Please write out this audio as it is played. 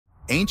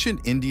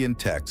Ancient Indian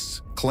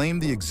texts claim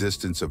the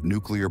existence of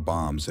nuclear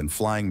bombs and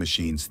flying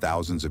machines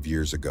thousands of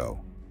years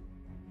ago.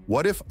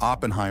 What if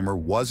Oppenheimer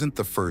wasn't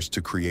the first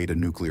to create a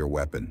nuclear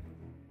weapon?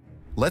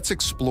 Let's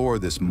explore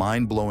this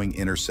mind-blowing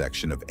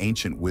intersection of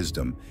ancient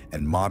wisdom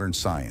and modern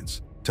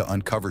science to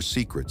uncover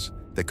secrets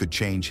that could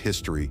change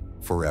history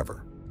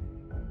forever.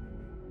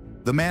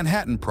 The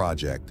Manhattan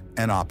Project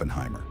and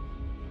Oppenheimer.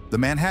 The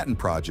Manhattan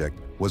Project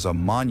was a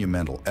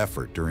monumental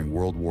effort during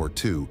World War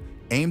II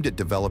aimed at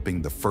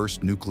developing the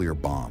first nuclear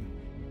bomb.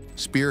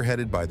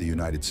 Spearheaded by the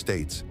United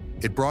States,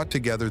 it brought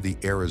together the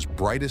era's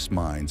brightest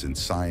minds in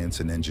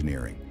science and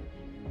engineering.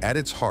 At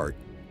its heart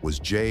was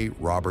J.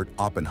 Robert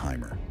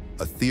Oppenheimer,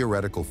 a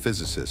theoretical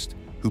physicist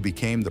who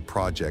became the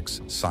project's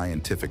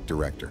scientific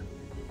director.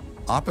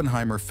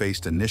 Oppenheimer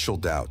faced initial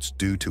doubts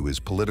due to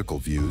his political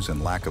views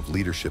and lack of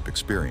leadership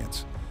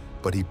experience,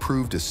 but he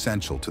proved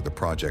essential to the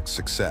project's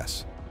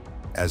success.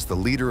 As the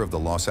leader of the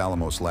Los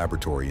Alamos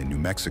Laboratory in New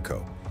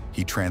Mexico,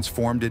 he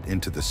transformed it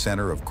into the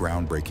center of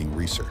groundbreaking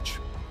research.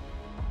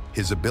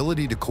 His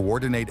ability to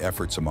coordinate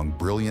efforts among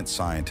brilliant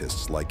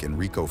scientists like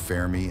Enrico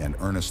Fermi and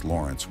Ernest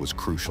Lawrence was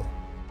crucial.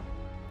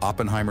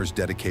 Oppenheimer's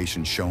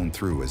dedication shone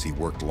through as he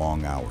worked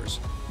long hours,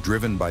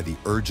 driven by the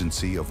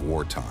urgency of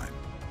wartime.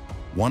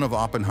 One of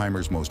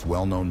Oppenheimer's most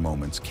well-known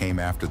moments came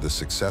after the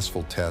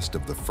successful test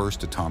of the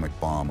first atomic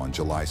bomb on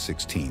July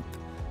 16,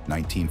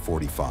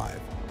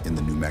 1945, in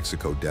the New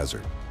Mexico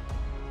desert.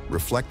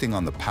 Reflecting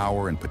on the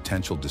power and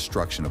potential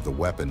destruction of the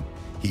weapon,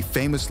 he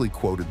famously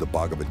quoted the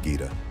Bhagavad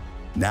Gita,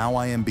 "Now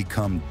I am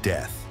become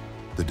death,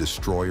 the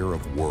destroyer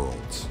of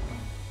worlds."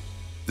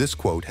 This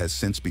quote has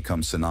since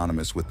become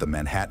synonymous with the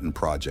Manhattan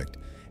Project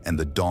and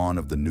the dawn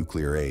of the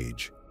nuclear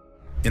age.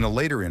 In a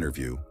later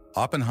interview,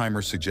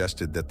 Oppenheimer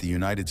suggested that the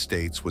United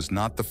States was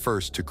not the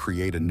first to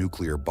create a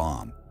nuclear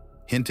bomb,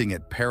 hinting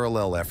at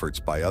parallel efforts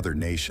by other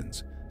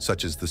nations,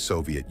 such as the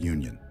Soviet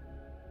Union.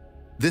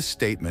 This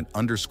statement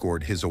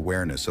underscored his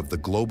awareness of the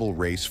global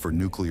race for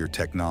nuclear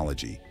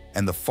technology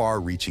and the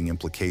far-reaching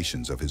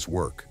implications of his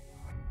work.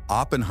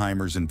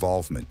 Oppenheimer's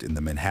involvement in the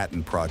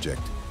Manhattan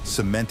Project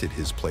cemented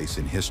his place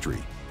in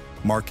history,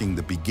 marking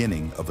the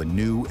beginning of a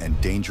new and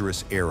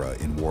dangerous era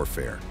in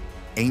warfare: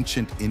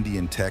 ancient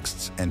Indian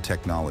texts and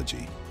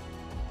technology.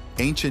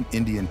 Ancient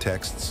Indian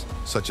texts,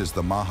 such as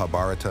the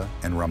Mahabharata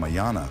and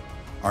Ramayana,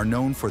 are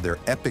known for their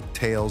epic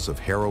tales of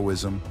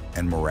heroism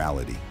and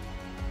morality.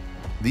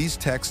 These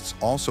texts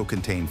also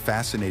contain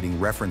fascinating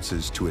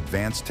references to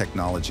advanced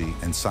technology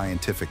and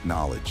scientific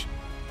knowledge,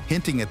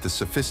 hinting at the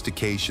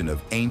sophistication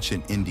of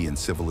ancient Indian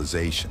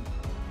civilization.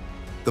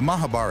 The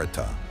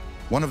Mahabharata,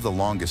 one of the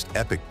longest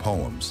epic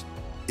poems,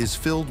 is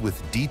filled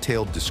with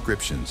detailed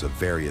descriptions of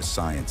various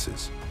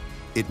sciences.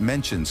 It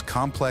mentions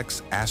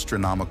complex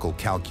astronomical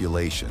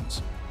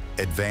calculations,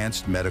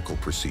 advanced medical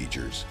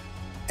procedures,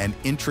 and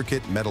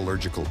intricate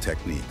metallurgical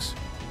techniques.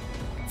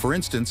 For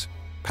instance,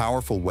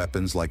 powerful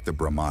weapons like the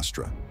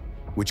Brahmastra,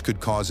 which could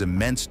cause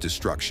immense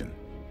destruction,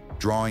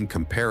 drawing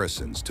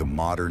comparisons to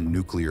modern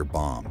nuclear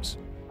bombs.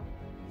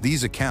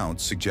 These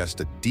accounts suggest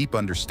a deep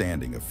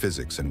understanding of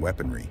physics and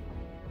weaponry.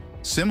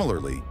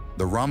 Similarly,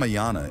 the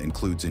Ramayana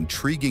includes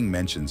intriguing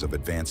mentions of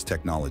advanced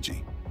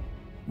technology.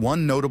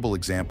 One notable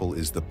example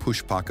is the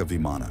Pushpaka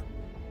Vimana,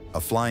 a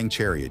flying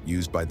chariot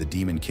used by the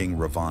demon king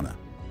Ravana.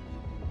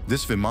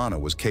 This Vimana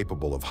was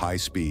capable of high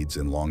speeds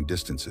and long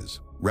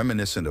distances,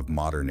 reminiscent of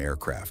modern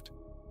aircraft.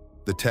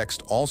 The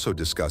text also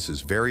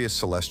discusses various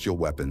celestial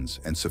weapons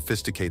and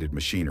sophisticated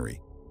machinery,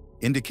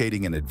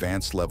 indicating an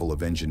advanced level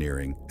of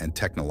engineering and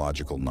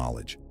technological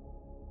knowledge.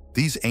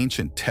 These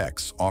ancient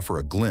texts offer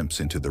a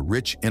glimpse into the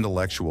rich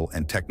intellectual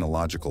and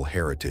technological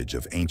heritage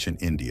of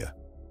ancient India.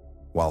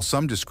 While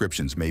some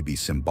descriptions may be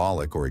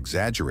symbolic or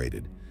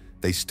exaggerated,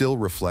 they still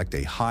reflect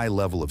a high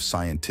level of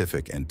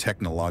scientific and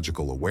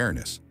technological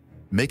awareness,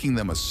 making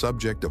them a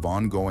subject of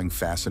ongoing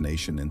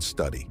fascination and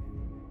study.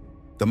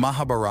 The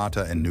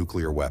Mahabharata and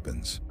nuclear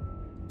weapons.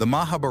 The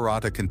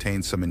Mahabharata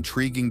contains some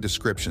intriguing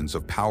descriptions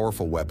of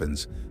powerful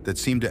weapons that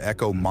seem to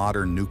echo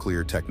modern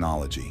nuclear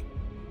technology.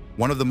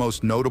 One of the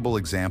most notable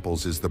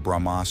examples is the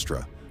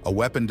Brahmastra, a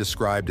weapon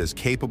described as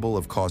capable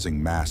of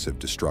causing massive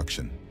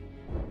destruction.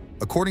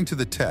 According to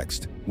the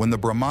text, when the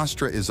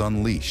Brahmastra is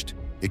unleashed,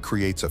 it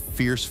creates a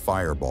fierce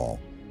fireball,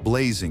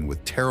 blazing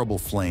with terrible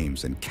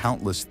flames and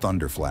countless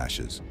thunder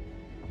flashes.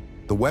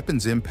 The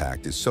weapon's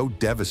impact is so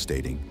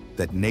devastating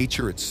that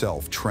nature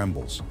itself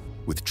trembles,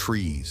 with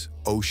trees,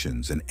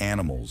 oceans, and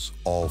animals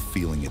all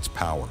feeling its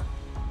power.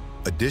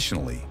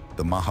 Additionally,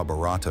 the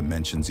Mahabharata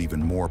mentions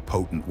even more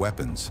potent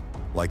weapons,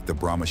 like the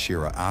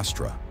Brahmashira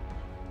Astra.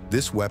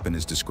 This weapon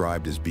is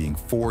described as being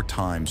 4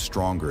 times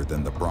stronger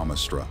than the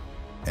Brahmastra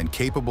and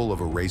capable of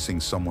erasing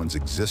someone's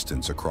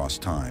existence across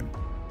time.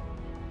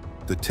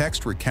 The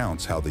text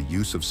recounts how the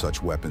use of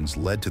such weapons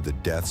led to the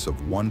deaths of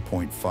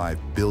 1.5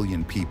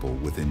 billion people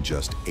within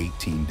just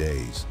 18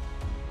 days.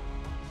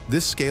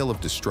 This scale of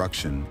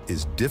destruction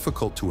is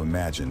difficult to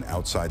imagine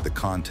outside the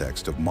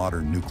context of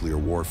modern nuclear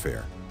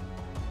warfare.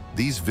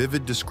 These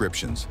vivid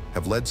descriptions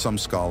have led some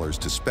scholars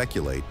to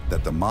speculate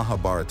that the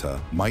Mahabharata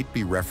might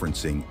be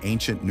referencing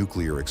ancient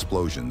nuclear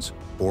explosions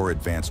or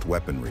advanced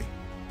weaponry.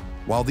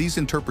 While these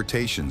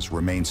interpretations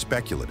remain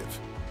speculative,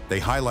 they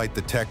highlight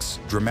the text's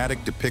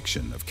dramatic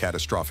depiction of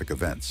catastrophic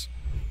events.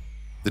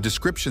 The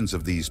descriptions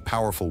of these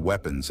powerful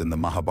weapons in the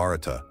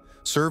Mahabharata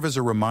serve as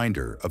a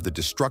reminder of the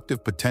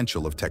destructive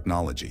potential of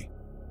technology.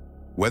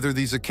 Whether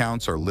these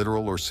accounts are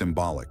literal or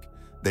symbolic,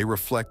 they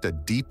reflect a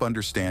deep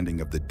understanding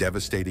of the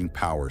devastating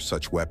power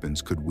such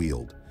weapons could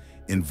wield,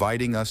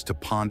 inviting us to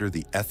ponder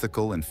the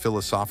ethical and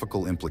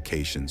philosophical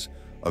implications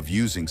of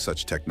using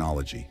such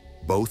technology,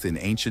 both in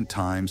ancient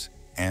times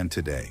and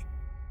today.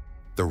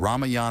 The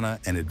Ramayana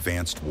and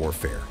advanced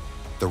warfare.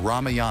 The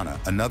Ramayana,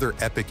 another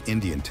epic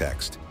Indian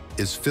text,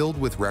 is filled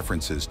with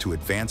references to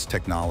advanced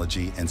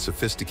technology and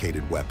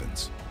sophisticated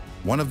weapons.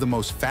 One of the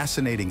most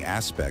fascinating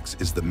aspects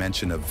is the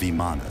mention of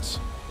vimanas,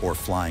 or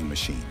flying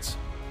machines.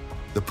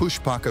 The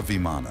Pushpaka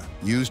Vimana,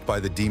 used by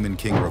the demon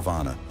king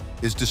Ravana,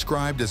 is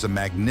described as a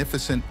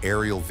magnificent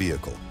aerial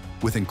vehicle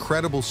with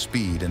incredible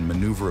speed and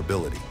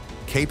maneuverability,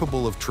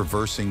 capable of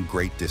traversing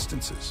great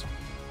distances.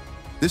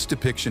 This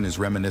depiction is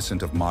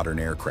reminiscent of modern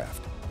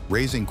aircraft,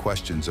 raising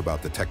questions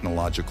about the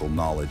technological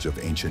knowledge of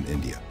ancient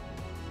India.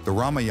 The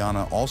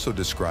Ramayana also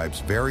describes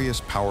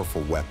various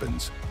powerful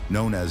weapons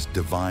known as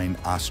divine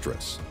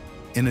astras.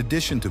 In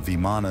addition to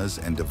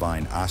vimanas and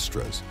divine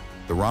astras,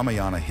 the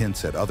Ramayana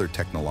hints at other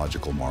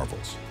technological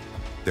marvels.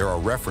 There are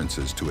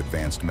references to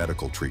advanced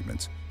medical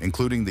treatments,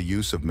 including the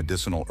use of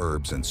medicinal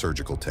herbs and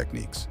surgical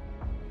techniques.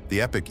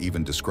 The epic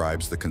even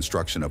describes the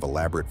construction of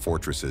elaborate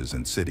fortresses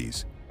and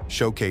cities,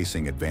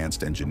 showcasing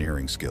advanced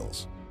engineering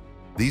skills.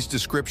 These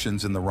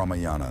descriptions in the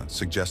Ramayana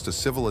suggest a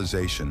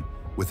civilization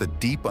with a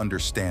deep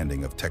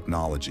understanding of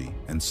technology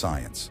and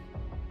science.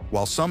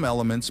 While some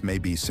elements may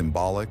be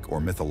symbolic or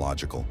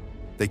mythological,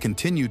 they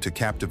continue to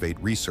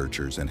captivate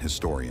researchers and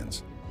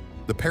historians.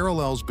 The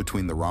parallels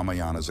between the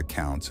Ramayana's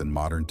accounts and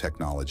modern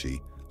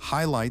technology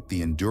highlight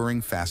the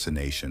enduring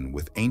fascination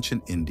with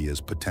ancient India's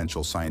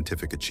potential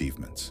scientific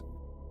achievements.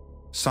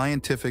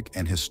 Scientific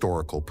and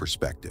historical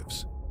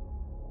perspectives.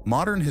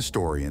 Modern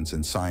historians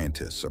and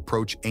scientists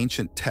approach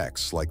ancient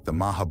texts like the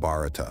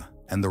Mahabharata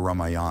and the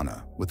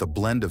Ramayana with a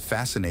blend of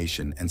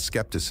fascination and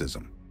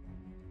skepticism.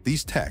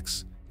 These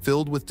texts,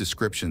 filled with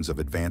descriptions of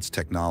advanced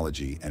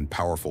technology and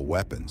powerful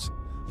weapons,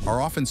 are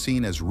often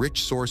seen as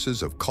rich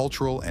sources of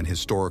cultural and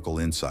historical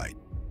insight.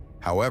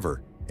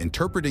 However,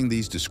 interpreting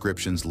these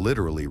descriptions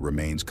literally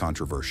remains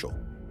controversial.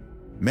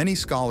 Many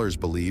scholars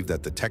believe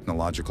that the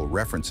technological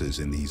references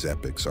in these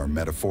epics are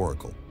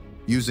metaphorical,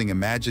 using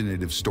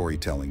imaginative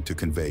storytelling to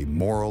convey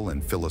moral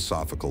and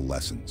philosophical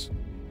lessons.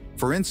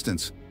 For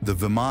instance, the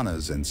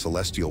vimanas and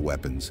celestial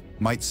weapons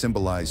might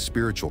symbolize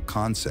spiritual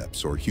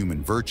concepts or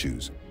human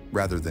virtues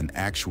rather than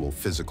actual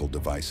physical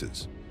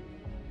devices.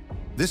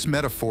 This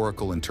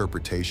metaphorical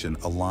interpretation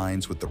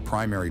aligns with the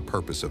primary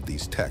purpose of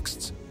these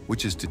texts,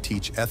 which is to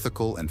teach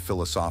ethical and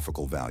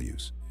philosophical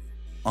values.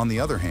 On the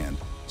other hand,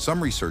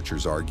 some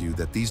researchers argue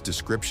that these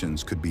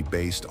descriptions could be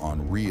based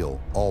on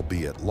real,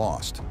 albeit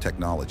lost,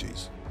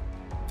 technologies.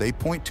 They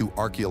point to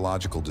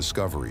archaeological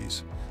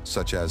discoveries,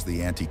 such as the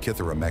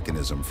Antikythera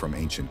mechanism from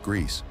ancient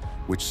Greece,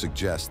 which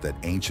suggests that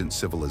ancient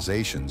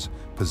civilizations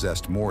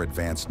possessed more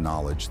advanced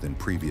knowledge than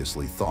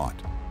previously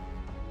thought.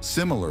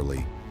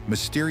 Similarly,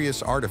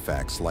 mysterious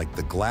artifacts like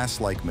the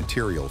glass-like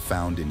material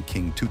found in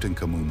King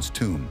Tutankhamun's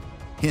tomb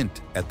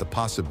hint at the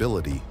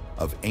possibility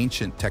of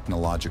ancient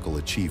technological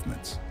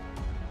achievements.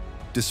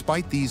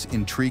 Despite these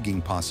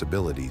intriguing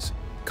possibilities,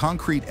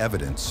 concrete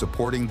evidence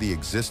supporting the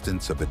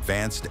existence of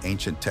advanced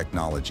ancient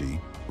technology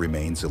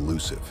remains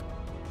elusive.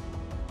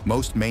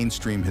 Most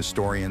mainstream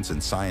historians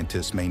and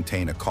scientists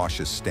maintain a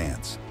cautious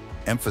stance,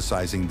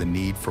 emphasizing the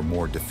need for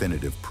more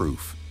definitive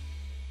proof.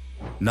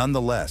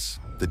 Nonetheless,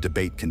 the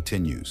debate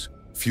continues,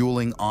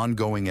 fueling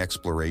ongoing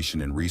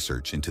exploration and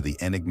research into the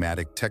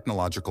enigmatic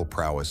technological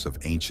prowess of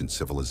ancient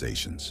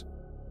civilizations.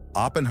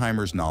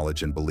 Oppenheimer's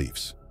knowledge and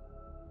beliefs.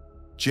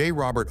 J.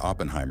 Robert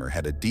Oppenheimer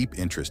had a deep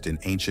interest in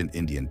ancient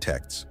Indian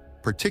texts,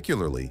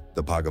 particularly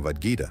the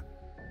Bhagavad Gita.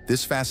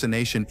 This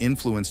fascination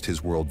influenced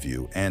his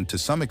worldview and, to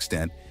some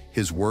extent,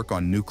 his work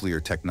on nuclear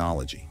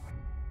technology.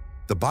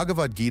 The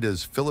Bhagavad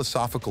Gita's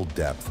philosophical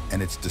depth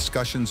and its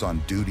discussions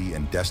on duty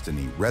and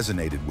destiny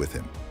resonated with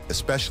him,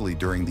 especially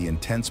during the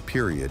intense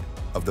period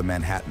of the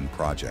Manhattan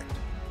Project.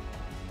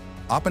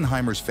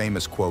 Oppenheimer's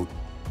famous quote,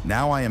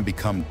 "Now I am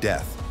become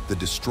death, the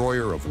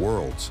destroyer of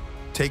worlds,"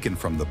 taken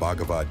from the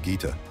Bhagavad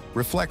Gita,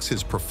 reflects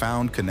his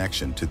profound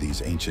connection to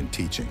these ancient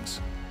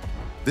teachings.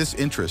 This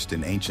interest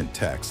in ancient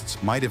texts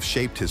might have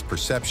shaped his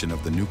perception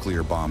of the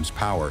nuclear bomb's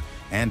power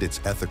and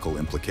its ethical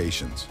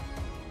implications.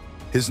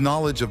 His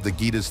knowledge of the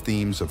Gita's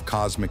themes of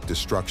cosmic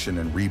destruction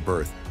and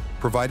rebirth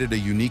provided a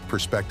unique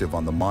perspective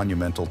on the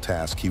monumental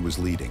task he was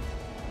leading.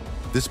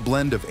 This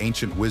blend of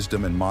ancient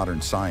wisdom and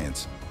modern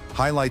science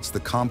highlights the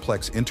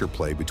complex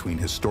interplay between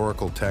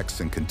historical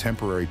texts and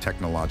contemporary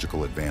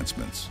technological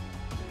advancements.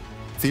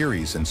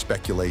 Theories and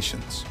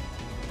speculations.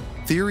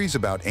 Theories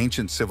about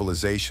ancient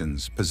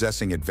civilizations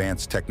possessing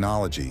advanced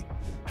technology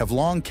have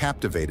long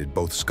captivated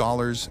both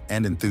scholars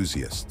and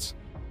enthusiasts.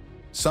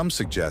 Some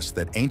suggest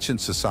that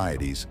ancient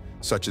societies,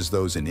 such as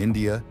those in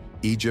India,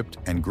 Egypt,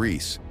 and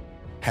Greece,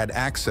 had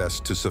access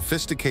to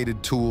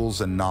sophisticated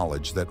tools and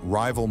knowledge that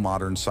rival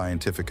modern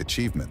scientific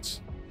achievements.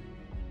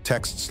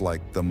 Texts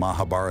like the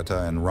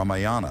Mahabharata and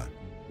Ramayana,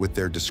 with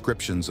their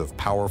descriptions of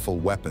powerful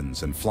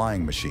weapons and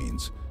flying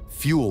machines,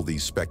 fuel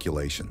these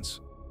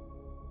speculations.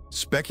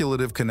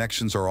 Speculative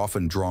connections are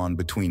often drawn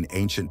between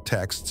ancient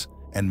texts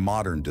and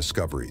modern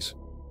discoveries.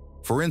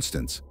 For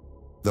instance,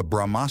 the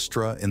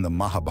Brahmastra in the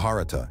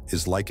Mahabharata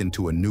is likened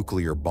to a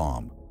nuclear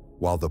bomb,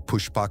 while the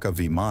Pushpaka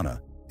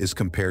Vimana is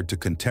compared to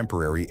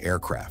contemporary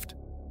aircraft.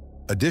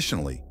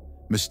 Additionally,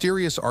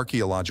 mysterious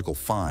archaeological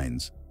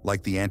finds,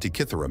 like the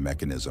Antikythera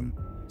mechanism,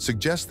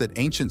 suggest that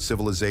ancient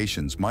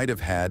civilizations might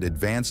have had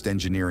advanced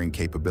engineering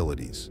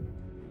capabilities.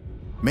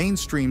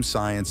 Mainstream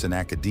science and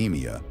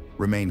academia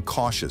remain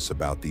cautious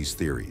about these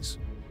theories.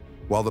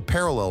 While the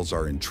parallels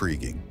are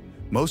intriguing,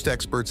 most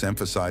experts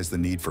emphasize the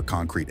need for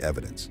concrete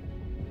evidence.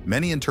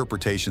 Many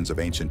interpretations of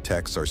ancient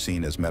texts are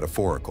seen as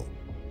metaphorical,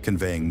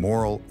 conveying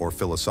moral or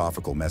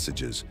philosophical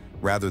messages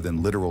rather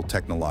than literal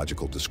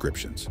technological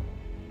descriptions.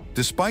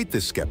 Despite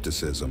this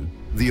skepticism,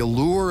 the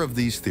allure of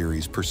these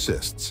theories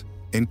persists,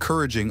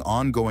 encouraging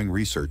ongoing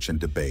research and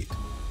debate.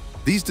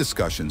 These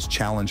discussions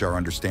challenge our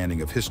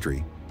understanding of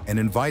history and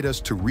invite us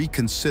to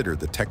reconsider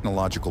the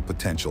technological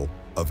potential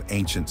of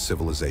ancient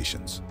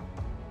civilizations.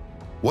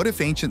 What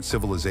if ancient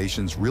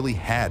civilizations really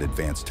had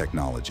advanced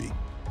technology?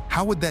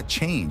 How would that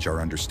change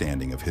our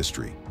understanding of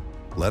history?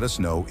 Let us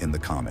know in the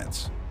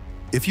comments.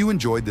 If you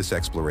enjoyed this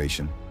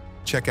exploration,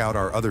 check out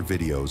our other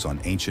videos on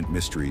ancient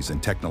mysteries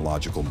and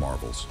technological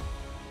marvels.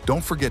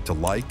 Don't forget to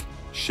like,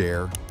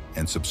 share,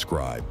 and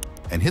subscribe,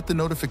 and hit the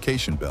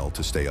notification bell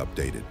to stay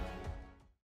updated.